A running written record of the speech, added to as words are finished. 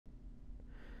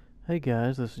Hey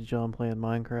guys, this is John playing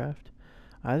Minecraft.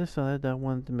 I decided I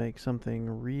wanted to make something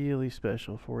really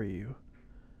special for you.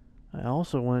 I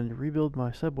also wanted to rebuild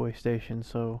my subway station,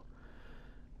 so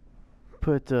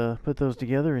put those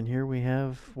together, and here we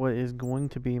have what is going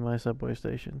to be my subway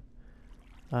station.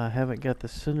 I haven't got the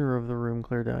center of the room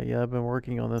cleared out yet. I've been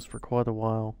working on this for quite a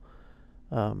while.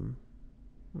 Um,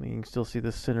 you can still see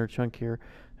the center chunk here.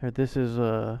 This is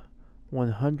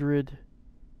 100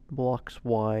 blocks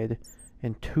wide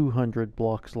and 200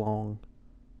 blocks long.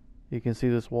 You can see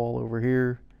this wall over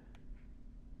here.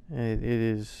 It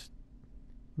is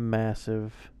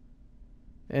massive.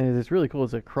 And it's really cool.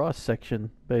 It's a cross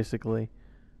section, basically,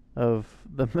 of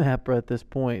the map at this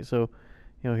point. So,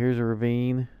 here's a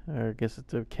ravine. Or I guess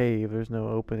it's a cave. There's no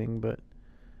opening, but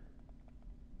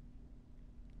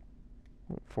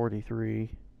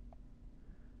 43.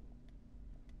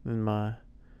 Then my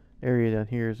area down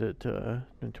here is at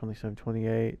 27,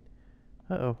 28.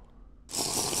 Uh-oh.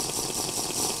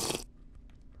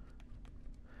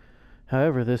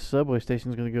 However, this subway station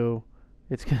is going to go.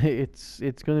 It's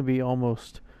going to be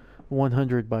almost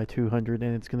 100 by 200,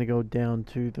 and it's going to go down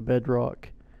to the bedrock.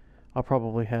 I'll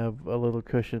probably have a little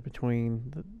cushion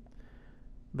between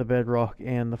the bedrock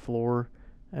and the floor.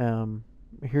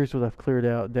 Here's what I've cleared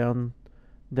out down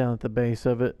at the base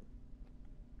of it.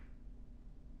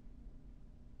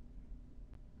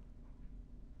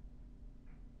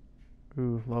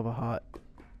 Ooh, lava hot.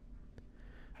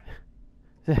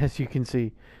 As you can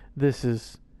see, this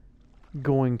is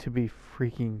going to be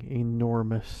freaking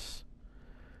enormous.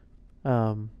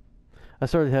 I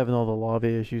started having all the lava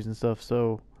issues and stuff,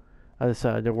 so I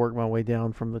decided to work my way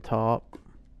down from the top.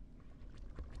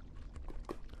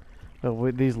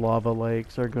 But these lava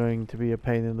lakes are going to be a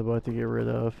pain in the butt to get rid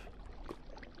of.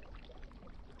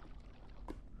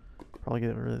 Probably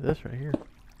get rid of this right here.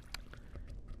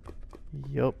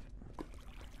 Yup.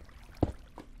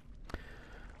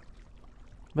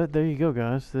 But there you go,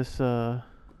 guys. This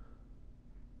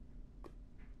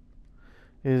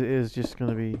is just going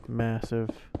to be massive.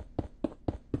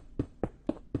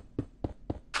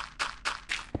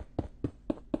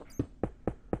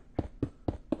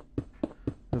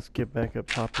 Let's get back up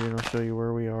top here and I'll show you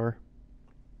where we are.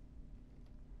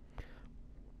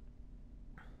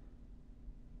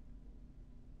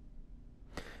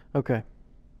 Okay.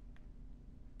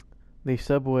 The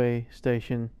subway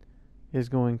station is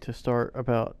going to start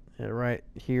about right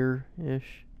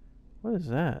here-ish. What is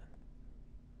that?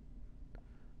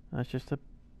 That's just a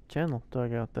channel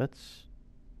dugout. That's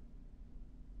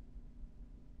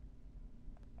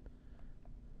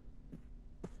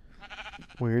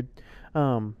weird.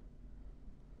 But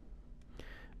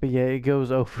yeah, it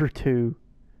goes over to.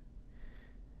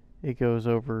 It goes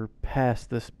over past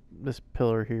this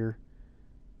pillar here.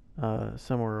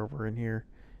 Somewhere over in here.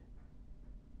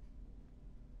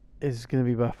 Is going to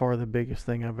be by far the biggest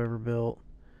thing I've ever built,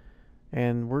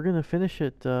 and we're going to finish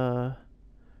it. At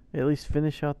least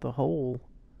finish out the hole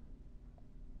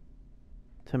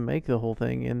to make the whole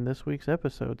thing in this week's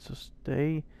episode. So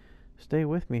stay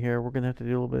with me here. We're going to have to do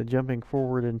a little bit of jumping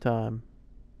forward in time.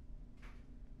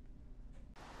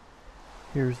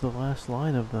 Here's the last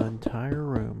line of the entire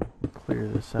room. We'll clear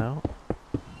this out.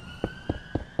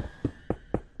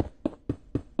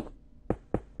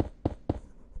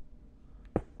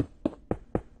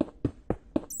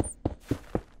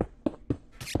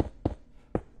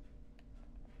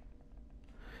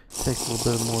 Takes a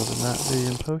little bit more than that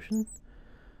vision potion.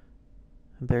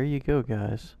 And there you go,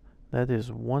 guys. That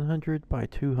is 100 by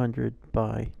 200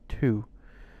 by 2.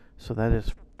 So that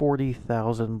is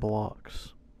 40,000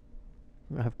 blocks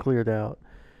I've cleared out.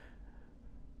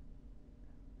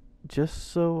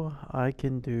 Just so I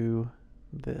can do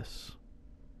this.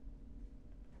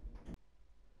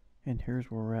 And here's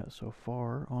where we're at so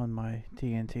far on my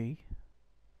TNT.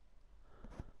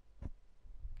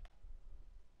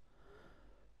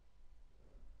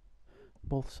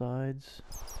 Both sides.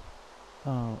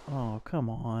 Oh, come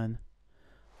on.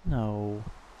 No.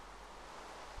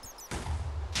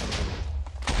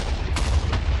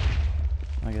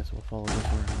 I guess we'll follow this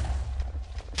around.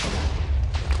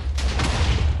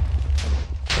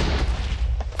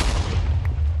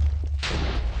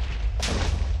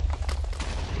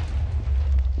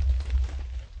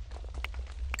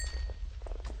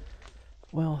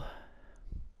 Well,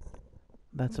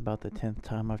 that's about the 10th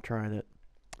time I've tried it.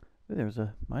 There's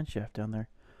a mine shaft down there.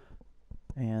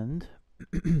 And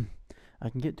I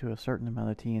can get to a certain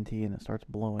amount of TNT and it starts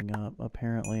blowing up.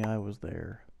 Apparently I was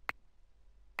there.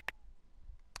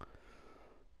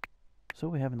 So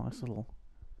we have a nice little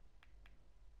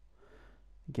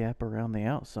gap around the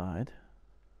outside.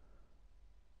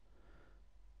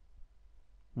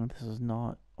 And this is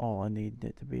not all I need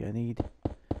it to be. I need...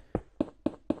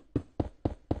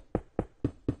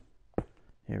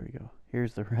 Here we go.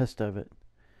 Here's the rest of it.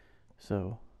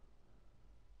 So,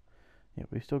 yeah,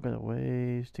 we still got a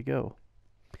ways to go.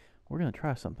 We're going to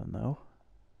try something, though.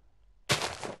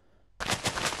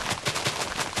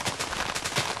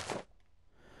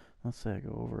 Let's say I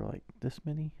go over like this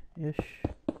many-ish.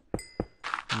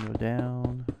 And go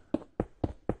down.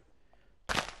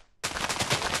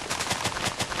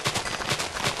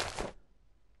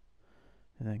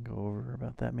 And then go over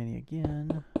about that many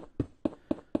again.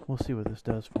 We'll see what this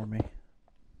does for me.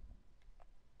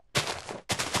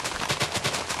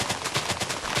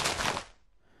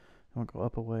 I'll go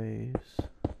up a ways.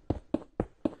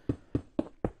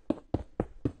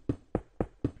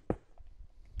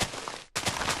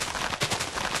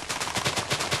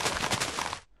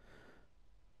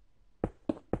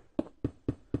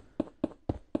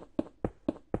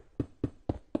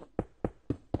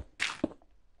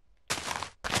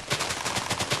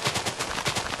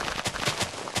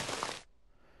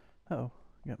 Uh-oh,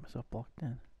 got myself blocked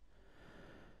in.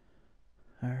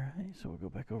 Alright, so we'll go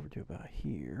back over to about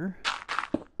here.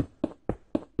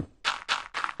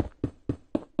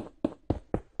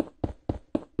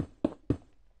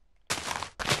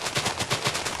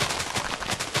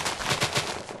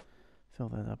 Fill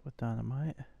that up with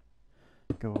dynamite.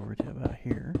 Go over to about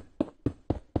here.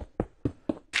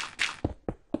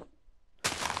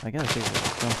 I gotta figure out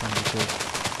something because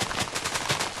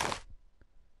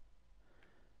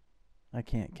I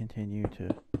can't continue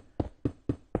to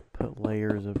put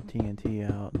layers of TNT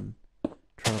out and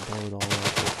try to blow it all up at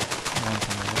one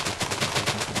time.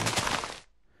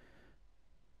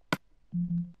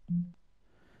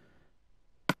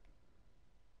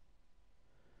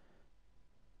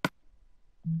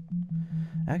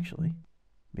 Actually,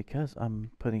 because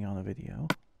I'm putting on a video,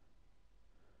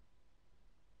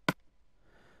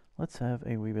 let's have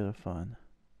a wee bit of fun.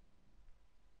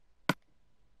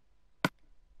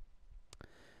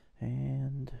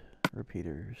 And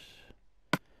repeaters.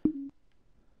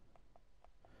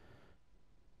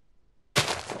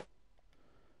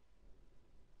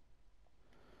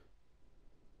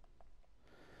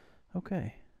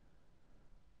 Okay.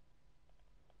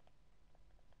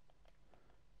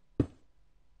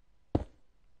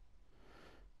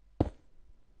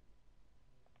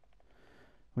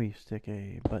 We stick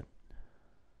a little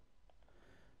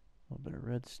bit of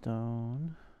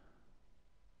redstone.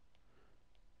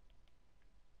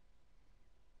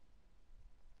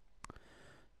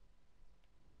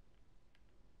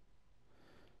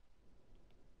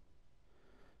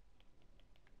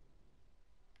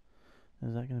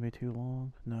 Is that going to be too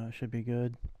long? No, it should be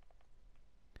good.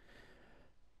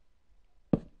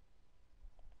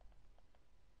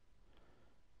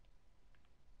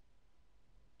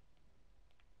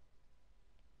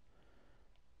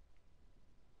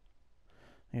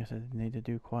 I guess I didn't need to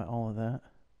do quite all of that.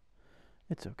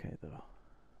 It's okay though.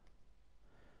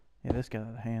 Yeah, this got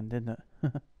out of hand, didn't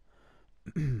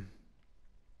it?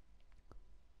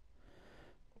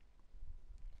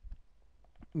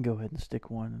 Go ahead and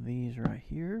stick one of these right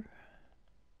here.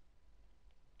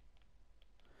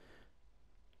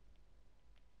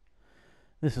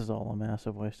 This is all a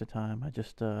massive waste of time.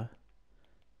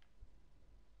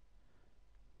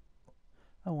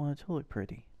 I want it to look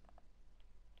pretty.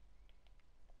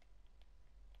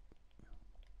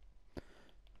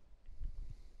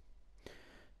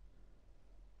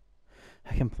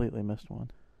 I completely missed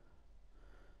one.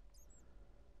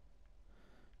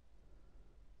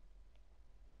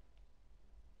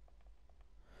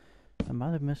 I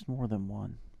might have missed more than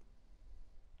one.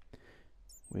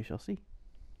 We shall see.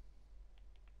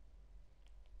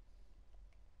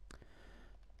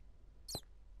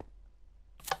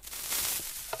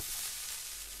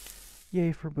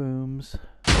 Yay for booms.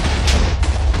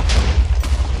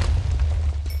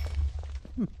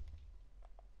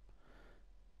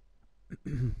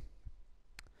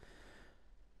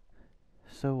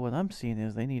 So what I'm seeing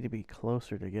is they need to be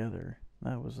closer together.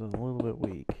 That was a little bit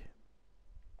weak.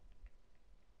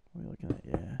 What are we looking at?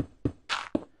 Yeah.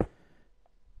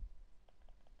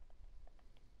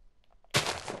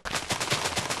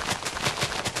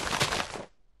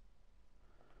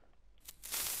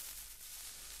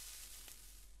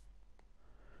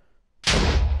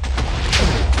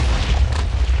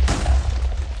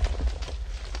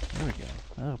 There we go.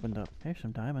 That opened up. Here's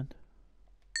some diamond.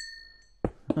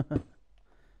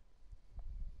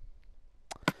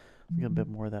 Get a bit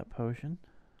more of that potion.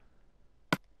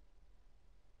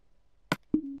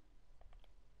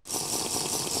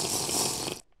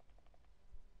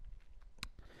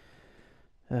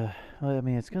 I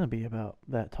mean, it's going to be about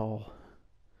that tall.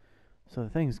 So the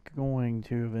thing's going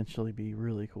to eventually be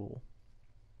really cool.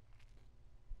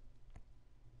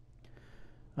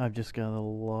 I've just got a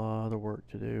lot of work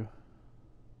to do.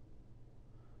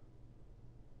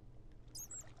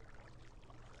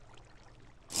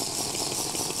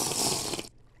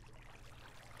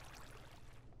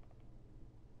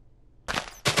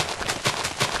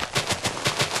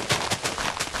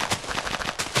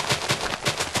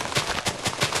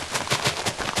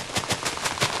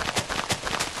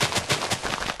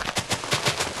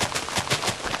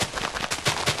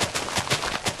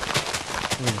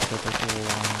 We're gonna set this little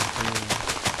line here.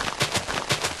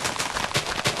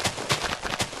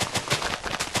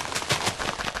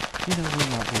 You know, we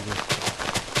might do this.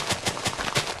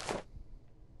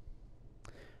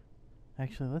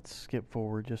 Actually, let's skip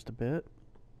forward just a bit.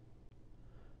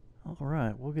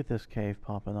 Alright, we'll get this cave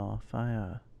popping off.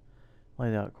 I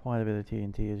laid out quite a bit of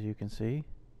TNT, as you can see.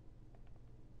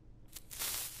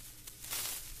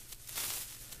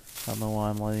 I don't know why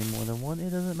I'm lighting more than one.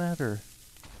 It doesn't matter.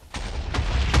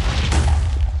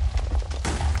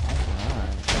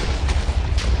 Alright.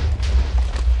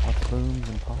 Lots of booms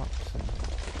and pops and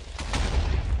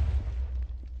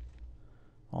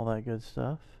all that good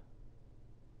stuff.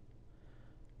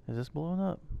 Is this blowing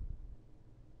up?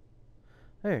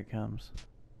 There it comes.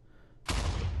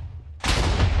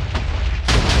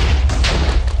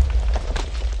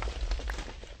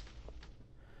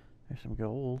 There's some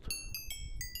gold.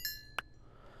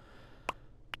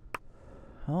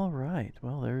 Alright,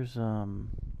 well there's not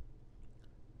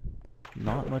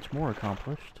much more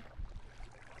accomplished.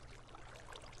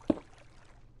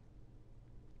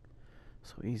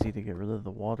 So easy to get rid of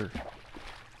the water.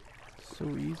 So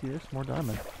easy, there's more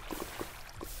diamond.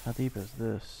 How deep is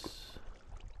this?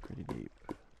 Pretty deep.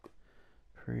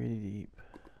 Pretty deep.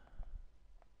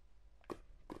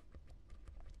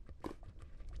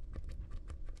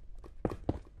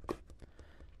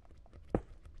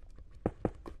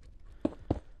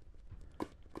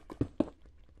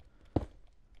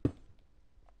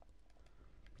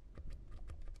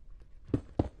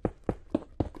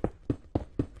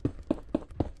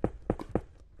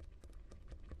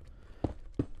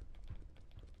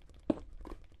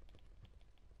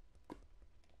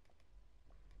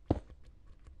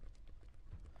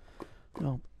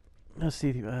 Well, let's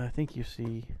see. I think you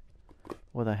see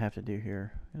what I have to do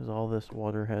here. Is all this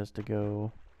water has to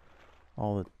go,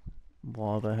 all the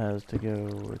lava has to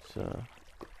go.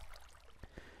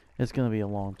 It's going to be a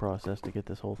long process to get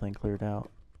this whole thing cleared out.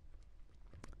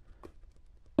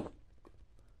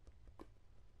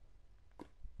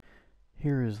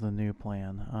 Here is the new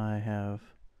plan. I have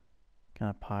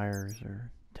kind of pyres or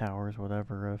towers,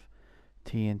 whatever, of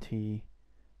TNT.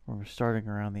 We're starting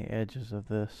around the edges of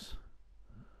this.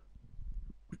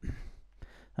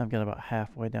 I've got about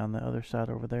halfway down the other side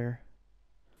over there.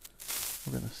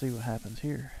 We're going to see what happens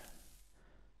here.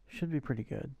 Should be pretty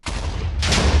good.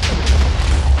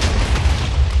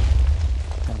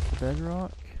 That's the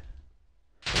bedrock.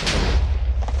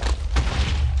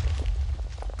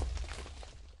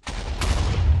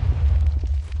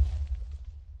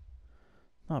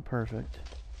 Not perfect.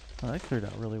 Oh, that cleared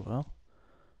out really well.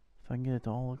 If I can get it to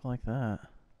all look like that.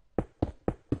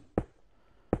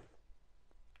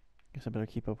 Guess I better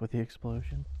keep up with the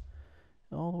explosion.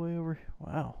 All the way over.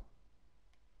 Wow.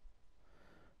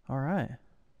 Alright.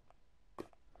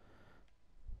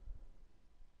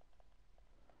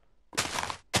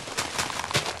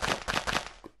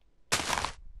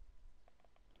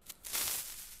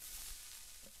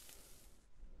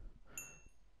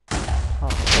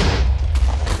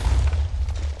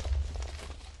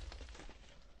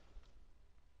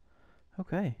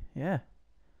 Okay, yeah.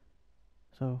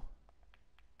 So,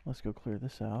 let's go clear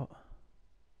this out.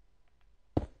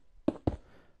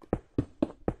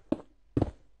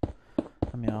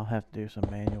 I mean, I'll have to do some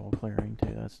manual clearing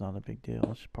too. That's not a big deal.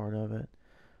 It's just part of it.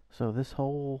 So this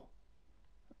whole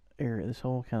area, this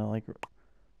whole kind of like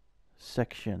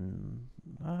section,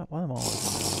 why am I always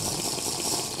in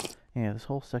that? Yeah, this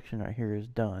whole section right here is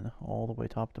done all the way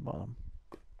top to bottom.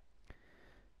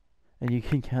 And you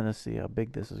can kind of see how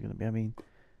big this is going to be. I mean,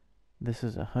 this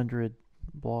is 100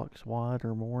 blocks wide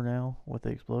or more now with the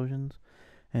explosions,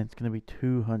 and it's going to be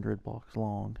 200 blocks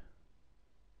long.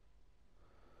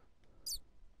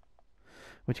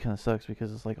 Which kind of sucks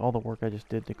because it's like all the work I just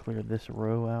did to clear this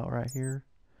row out right here.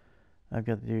 I've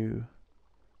got to do,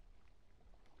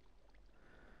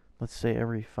 let's say,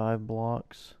 every 5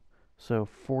 blocks. So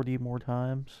 40 more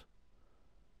times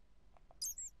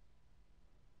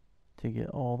to get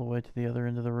all the way to the other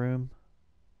end of the room.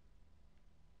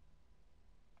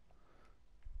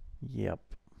 Yep.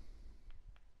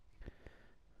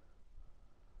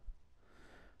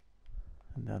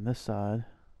 down this side.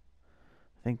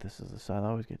 I think this is the side I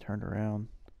always get turned around.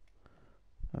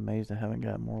 I'm amazed I haven't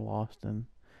gotten more lost in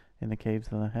the caves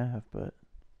than I have, but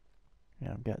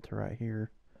yeah, I've got to right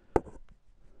here.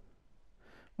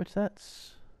 Which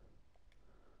that's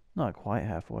not quite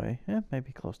halfway.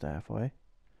 Maybe close to halfway.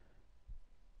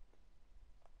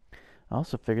 I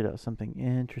also figured out something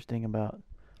interesting about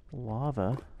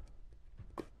lava.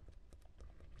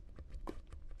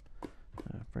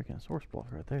 Freaking source block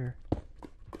right there.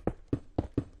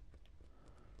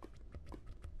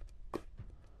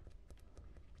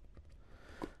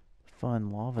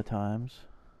 Fun lava times.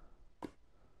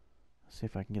 Let's see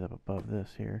if I can get up above this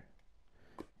here.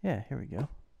 Yeah, here we go.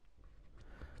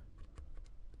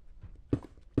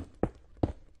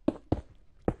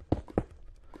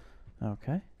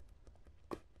 Okay.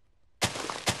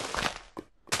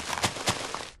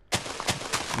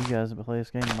 You guys that play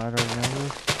this game might already know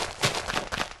this.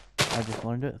 I just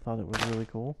learned it. Thought it was really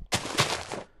cool.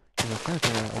 Because I was trying to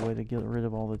figure out a way to get rid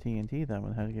of all the TNT that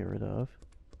one had to get rid of.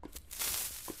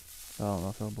 I don't know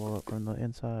if it'll blow up from the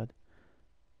inside.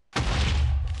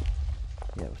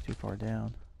 Yeah, it was too far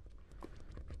down.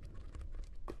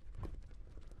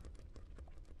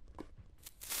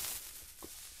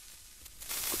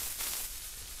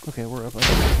 Okay, we're up under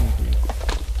the TNT.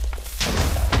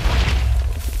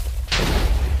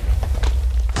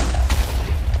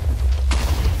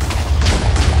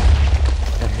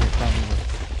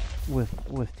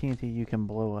 With TNT you can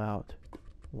blow out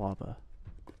lava,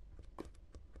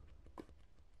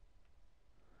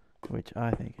 which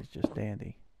I think is just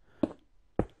dandy.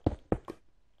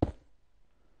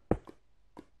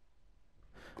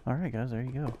 Alright guys, there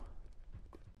you go.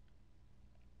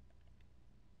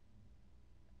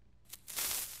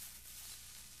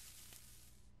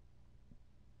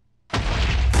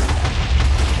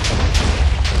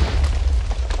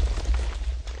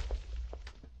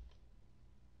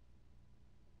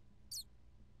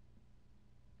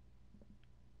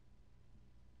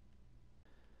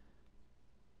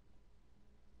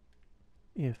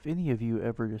 If any of you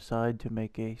ever decide to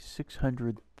make a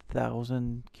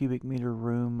 600,000 cubic meter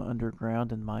room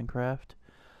underground in Minecraft,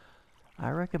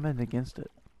 I recommend against it.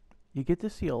 You get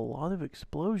to see a lot of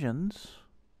explosions,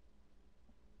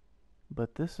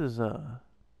 but this is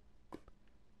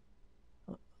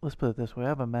let's put it this way, I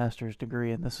have a master's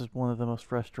degree and this is one of the most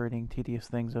frustrating, tedious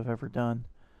things I've ever done.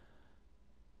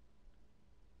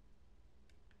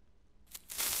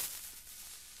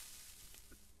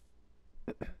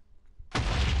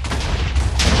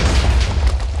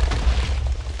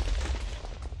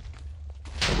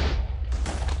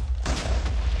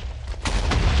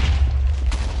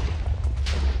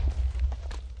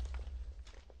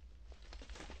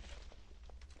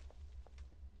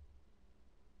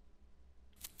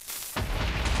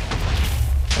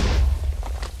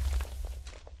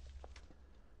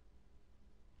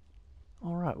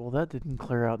 Alright, well that didn't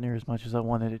clear out near as much as I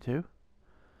wanted it to.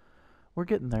 We're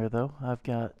getting there though. I've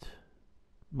got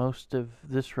most of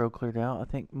this row cleared out. I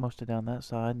think most of down that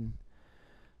side, and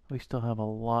we still have a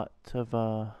lot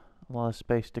of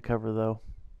space to cover though.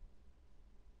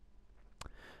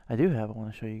 I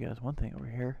want to show you guys one thing over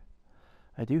here.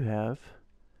 I do have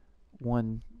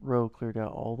one row cleared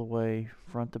out all the way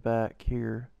front to back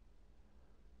here.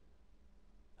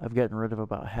 I've gotten rid of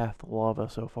about half the lava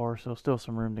so far, so still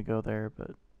some room to go there,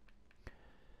 but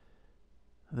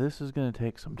this is going to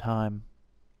take some time.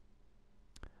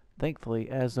 Thankfully,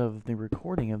 as of the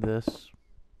recording of this,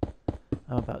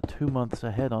 I'm about 2 months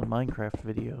ahead on Minecraft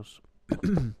videos.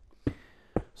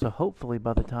 So hopefully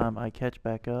by the time I catch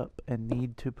back up and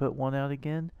need to put one out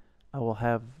again, I will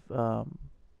have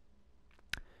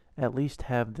at least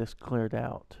have this cleared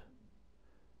out.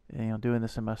 And, you know, doing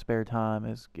this in my spare time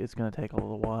it's going to take a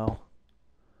little while.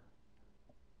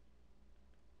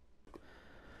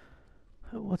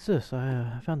 What's this?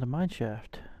 I found a mine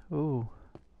shaft. Ooh,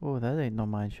 that ain't no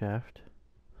mine shaft.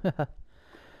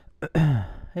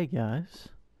 Hey guys,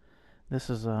 this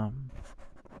is going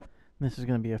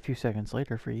to be a few seconds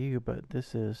later for you, but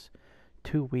this is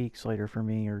 2 weeks later for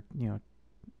me, or you know,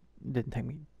 it didn't take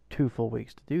me 2 full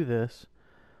weeks to do this,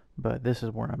 but this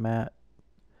is where I'm at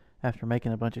after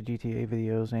making a bunch of GTA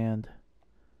videos and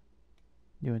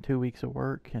doing 2 weeks of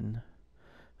work and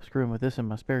screwing with this in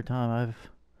my spare time.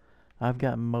 I've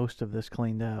got most of this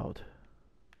cleaned out,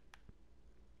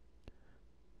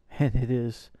 and it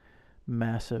is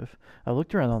massive. I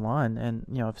looked around online, and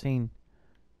you know, I've seen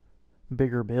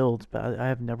bigger builds, but I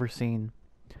have never seen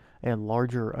a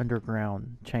larger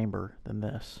underground chamber than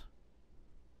this.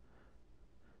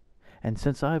 And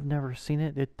since I've never seen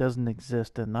it, it doesn't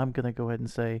exist. And I'm going to go ahead and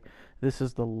say this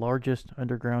is the largest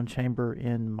underground chamber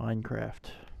in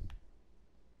Minecraft.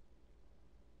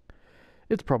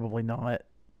 It's probably not.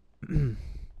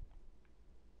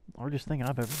 Largest thing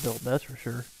I've ever built, that's for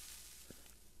sure.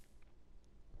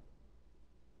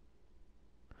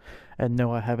 And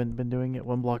no, I haven't been doing it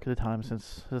one block at a time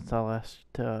since I last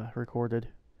recorded.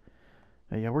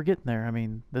 But yeah, we're getting there. I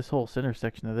mean, this whole center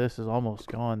section of this is almost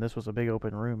gone. This was a big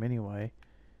open room anyway.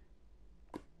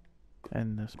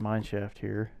 And this mine shaft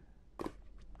here.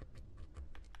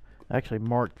 I actually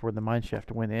marked where the mine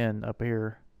shaft went in up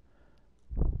here.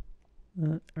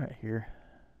 Right here.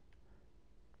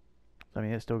 I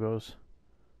mean, it still goes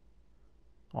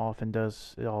off and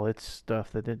does all its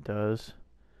stuff that it does.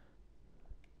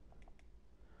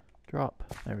 Drop.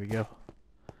 There we go.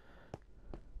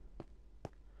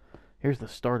 Here's the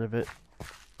start of it.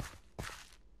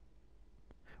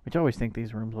 Which I always think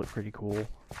these rooms look pretty cool.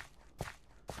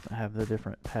 I have the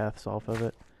different paths off of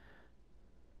it.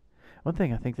 One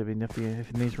thing I think that'd be nifty if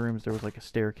in these rooms there was like a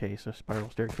staircase, a spiral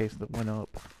staircase that went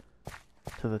up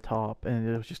to the top, and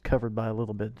it was just covered by a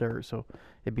little bit of dirt, so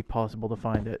it'd be possible to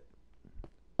find it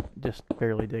just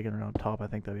barely digging around top. I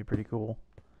think that'd be pretty cool.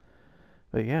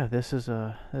 But yeah, this is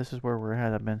where we're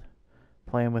at. I've been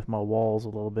playing with my walls a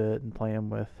little bit and playing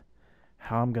with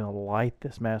how I'm gonna light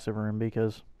this massive room,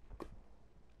 because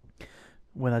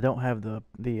when I don't have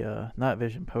the night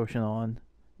vision potion on,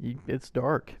 it's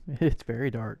dark. It's very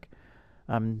dark.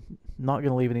 I'm not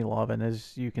going to leave any lava, and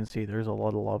as you can see, there's a lot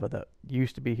of lava that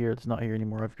used to be here. It's not here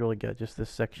anymore. I've really got just this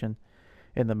section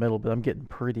in the middle, but I'm getting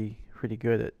pretty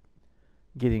good at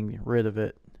getting rid of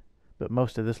it. But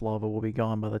most of this lava will be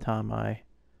gone by the time I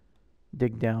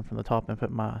dig down from the top and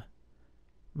put my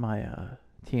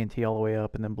TNT all the way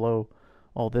up and then blow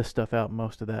all this stuff out.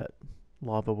 Most of that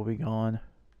lava will be gone.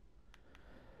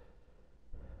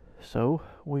 So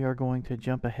we are going to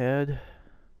jump ahead.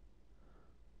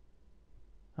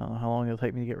 I don't know how long it'll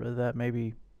take me to get rid of that.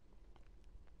 Maybe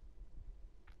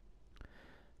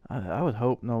I would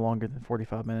hope no longer than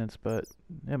 45 minutes, but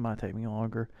it might take me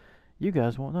longer. You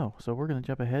guys won't know. So we're going to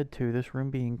jump ahead to this room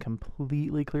being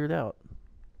completely cleared out.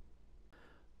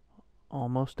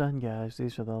 Almost done, guys.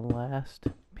 These are the last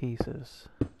pieces.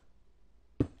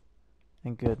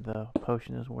 And good, the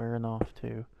potion is wearing off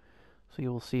too. So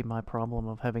you will see my problem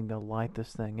of having to light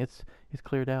this thing. It's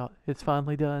cleared out. It's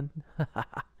finally done.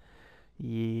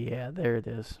 Yeah, there it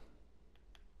is.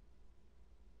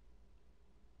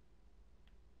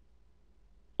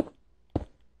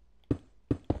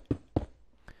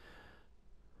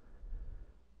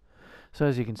 So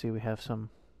as you can see, we have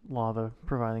some lava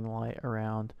providing light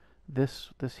around this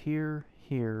here,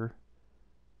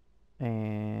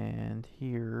 and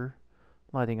here,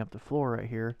 lighting up the floor right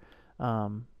here.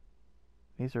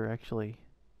 These are actually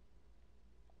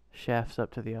shafts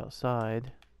up to the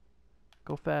outside.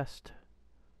 Go fast.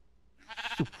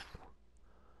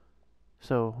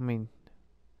 So, I mean,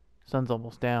 sun's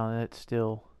almost down and it's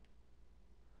still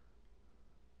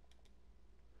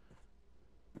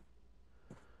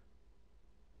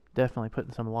definitely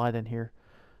putting some light in here.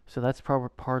 So that's probably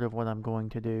part of what I'm going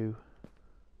to do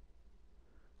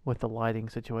with the lighting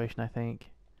situation, I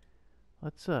think.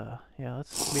 Let's be able to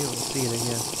see it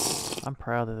again. I'm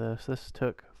proud of this. This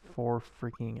took for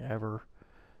freaking ever.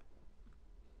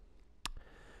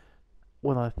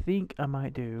 What I think I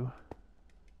might do,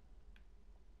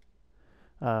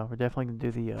 we're definitely going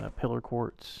to do the pillar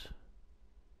quartz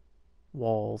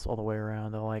walls all the way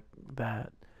around. I like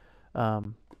that.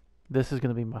 This is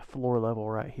going to be my floor level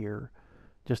right here,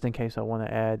 just in case I want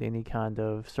to add any kind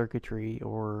of circuitry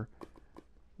or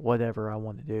whatever I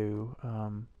want to do.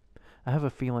 I have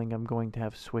a feeling I'm going to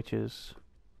have switches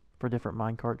for different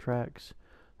minecart tracks,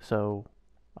 so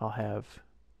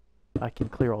I can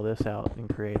clear all this out in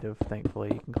creative. Thankfully,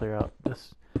 you can clear out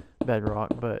this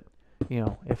bedrock, but you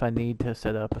know, if I need to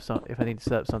set up something,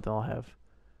 I'll have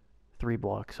 3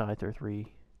 block sites or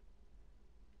 3.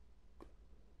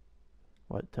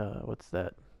 What's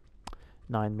that?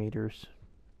 9 meters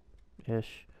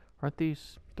ish. Aren't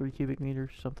these 3 cubic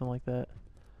meters? Something like that.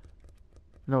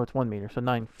 No, it's 1 meter, so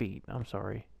 9 feet. I'm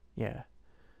sorry. Yeah.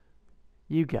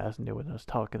 You guys knew what I was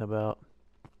talking about.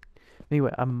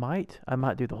 Anyway, I might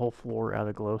do the whole floor out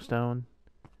of glowstone.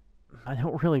 I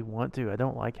don't really want to. I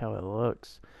don't like how it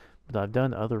looks. But I've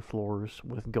done other floors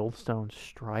with goldstone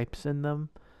stripes in them,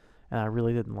 and I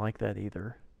really didn't like that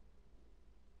either.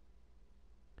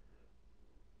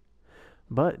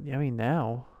 But, I mean,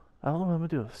 now, I don't know what I'm going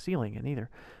to do with the ceiling in either.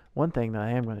 One thing that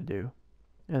I am going to do,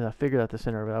 and I figured out the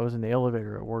center of it. I was in the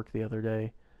elevator at work the other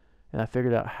day, and I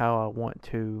figured out how I want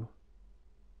to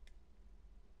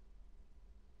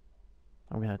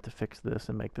I'm gonna have to fix this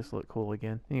and make this look cool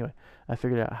again. Anyway, I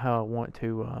figured out how I want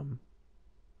to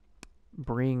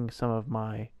bring some of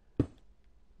my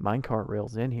minecart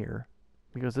rails in here,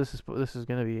 because this is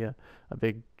gonna be a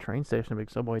big train station, a big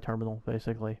subway terminal,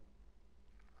 basically.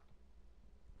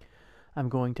 I'm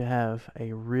going to have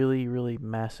a really, really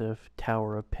massive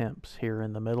tower of pimps here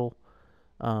in the middle.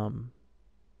 I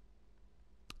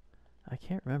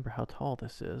can't remember how tall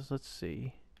this is. Let's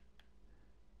see.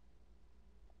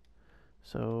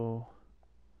 So,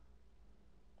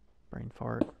 brain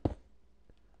fart.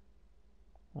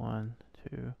 1,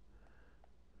 2.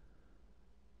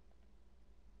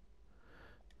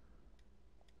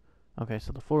 Okay,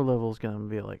 so the floor level is going to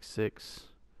be like 6,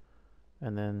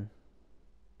 and then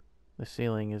the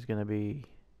ceiling is going to be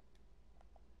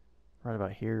right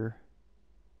about here.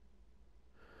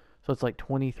 So it's like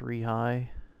 23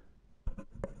 high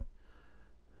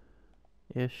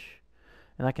ish.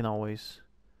 And I can always,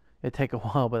 it'd take a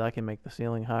while, but I can make the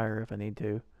ceiling higher if I need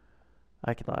to.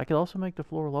 I could also make the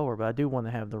floor lower, but I do want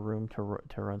to have the room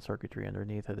to run circuitry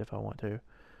underneath it if I want to.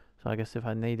 So I guess if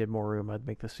I needed more room, I'd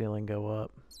make the ceiling go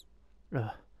up.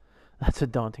 Ugh, that's a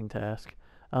daunting task.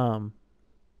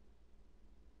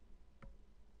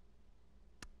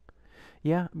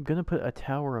 Yeah, I'm gonna put a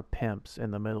tower of pimps in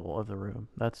the middle of the room.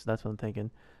 That's what I'm thinking.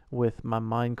 With my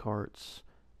mine carts,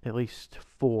 at least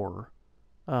 4,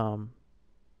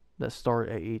 that start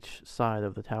at each side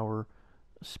of the tower,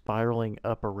 spiraling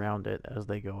up around it as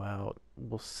they go out.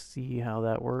 We'll see how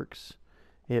that works.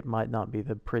 It might not be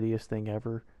the prettiest thing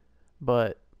ever,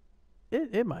 but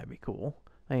it might be cool.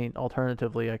 I mean,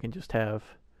 alternatively, I can just have,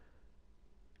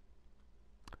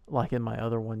 like in my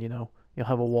other one, you'll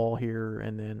have a wall here,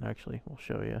 and then actually, we'll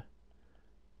show you.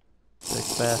 Big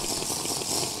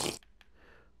fast.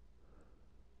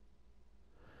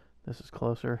 This is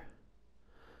closer.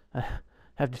 I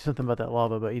have to do something about that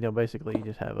lava, but basically, you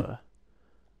just have a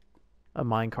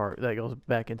minecart that goes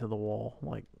back into the wall.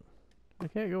 Like, I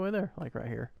can't go in there, like right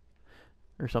here,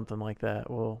 or something like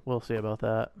that. We'll see about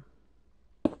that.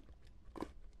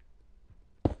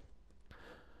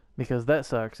 Because that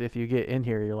sucks. If you get in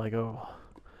here, you're like, oh,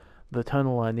 the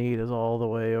tunnel I need is all the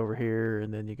way over here,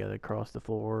 and then you gotta cross the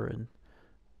floor.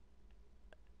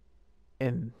 And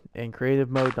in creative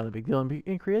mode, not a big deal.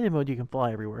 In creative mode, you can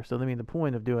fly everywhere. So I mean, the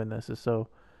point of doing this is so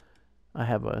I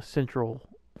have a central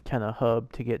kind of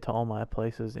hub to get to all my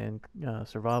places in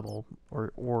survival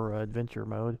or adventure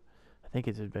mode. I think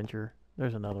it's adventure.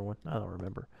 There's another one. I don't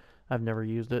remember. I've never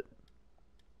used it.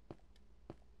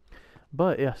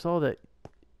 But yeah, I saw that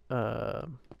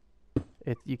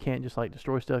you can't just like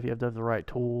destroy stuff. You have to have the right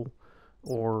tool,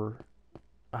 or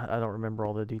I don't remember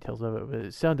all the details of it. But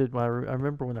it sounded. I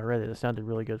remember when I read it, it sounded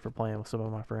really good for playing with some of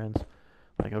my friends.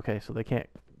 Like, okay, so they can't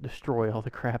destroy all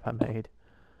the crap I made.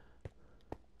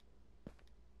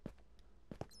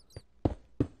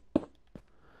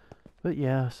 But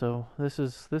yeah, so this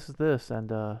is this,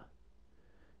 and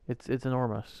it's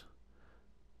enormous.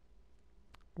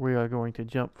 We are going to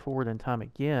jump forward in time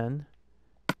again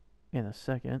in a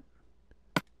second.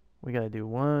 We gotta do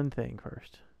one thing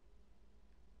first.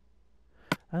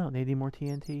 I don't need any more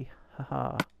TNT.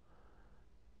 Haha.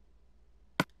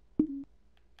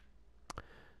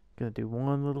 Gonna do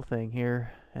one little thing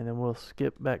here, and then we'll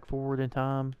skip back forward in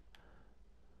time.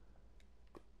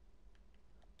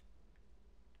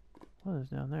 What is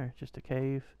down there? Just a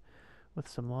cave with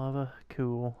some lava.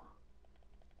 Cool.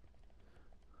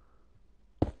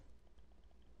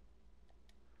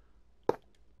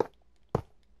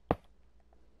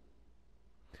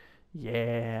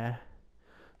 Yeah.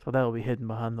 So that'll be hidden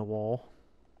behind the wall.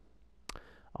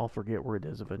 I'll forget where it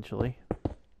is eventually.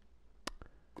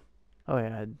 Oh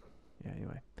yeah,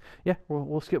 anyway. Yeah,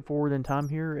 we'll skip forward in time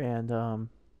here, and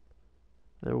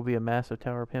there will be a massive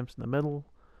tower of pimps in the middle,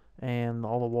 and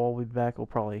all the wall will be back. We'll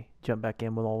probably jump back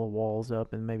in with all the walls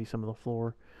up and maybe some of the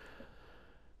floor.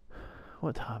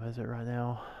 What time is it right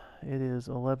now? It is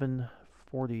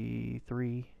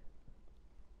 11:43.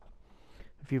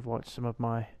 If you've watched some of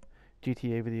my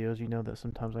GTA videos, you know that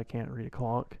sometimes I can't read a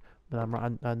clock, but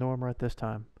I know I'm right this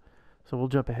time. So we'll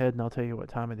jump ahead, and I'll tell you what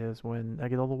time it is when I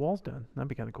get all the walls done. That'd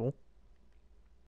be kind of cool.